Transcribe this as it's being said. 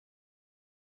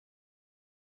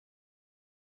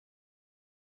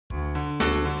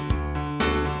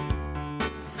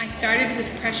started with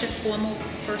Precious Formals the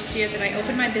first year that I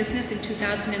opened my business in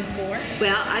 2004.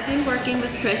 Well, I've been working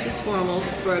with Precious Formals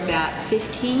for about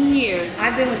 15 years.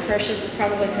 I've been with Precious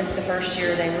probably since the first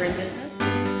year they were in business.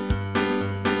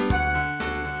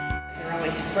 They're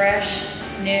always fresh,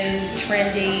 new,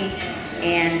 trendy,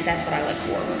 and that's what I look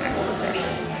for when I go to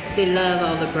Precious. They love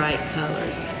all the bright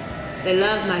colors. They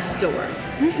love my store.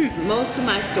 Most of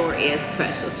my store is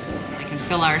Precious Formals. I can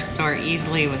fill our store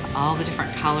easily with all the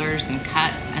different colors and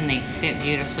cuts, and they fit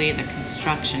beautifully. The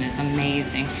construction is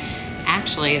amazing.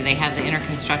 Actually, they have the inner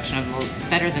construction of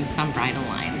better than some bridal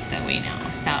lines that we know.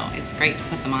 So it's great to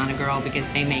put them on a girl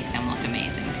because they make them look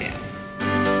amazing too.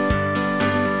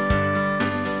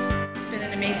 It's been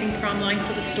an amazing prom line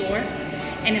for the store,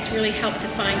 and it's really helped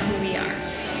define who we are.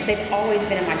 They've always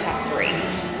been in my top three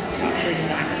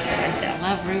designers that I sell.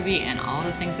 I love Ruby and all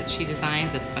the things that she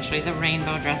designs, especially the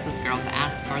rainbow dresses. Girls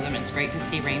ask for them. It's great to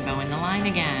see rainbow in the line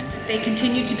again. They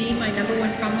continue to be my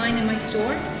 #1 prom line in my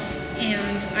store,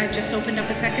 and I've just opened up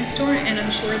a second store, and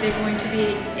I'm sure they're going to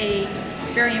be a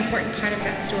very important part of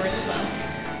that store as well.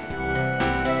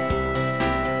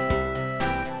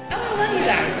 Oh, I love you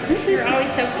guys. You're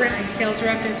always so friendly. My sales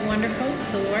rep is wonderful,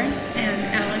 Dolores, and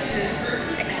Alex is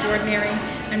extraordinary,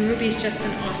 and Ruby's just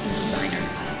an awesome designer.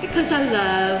 Because I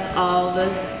love all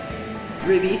the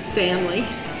Ruby's family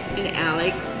and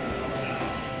Alex.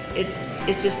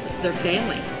 It's just their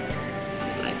family,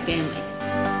 like family.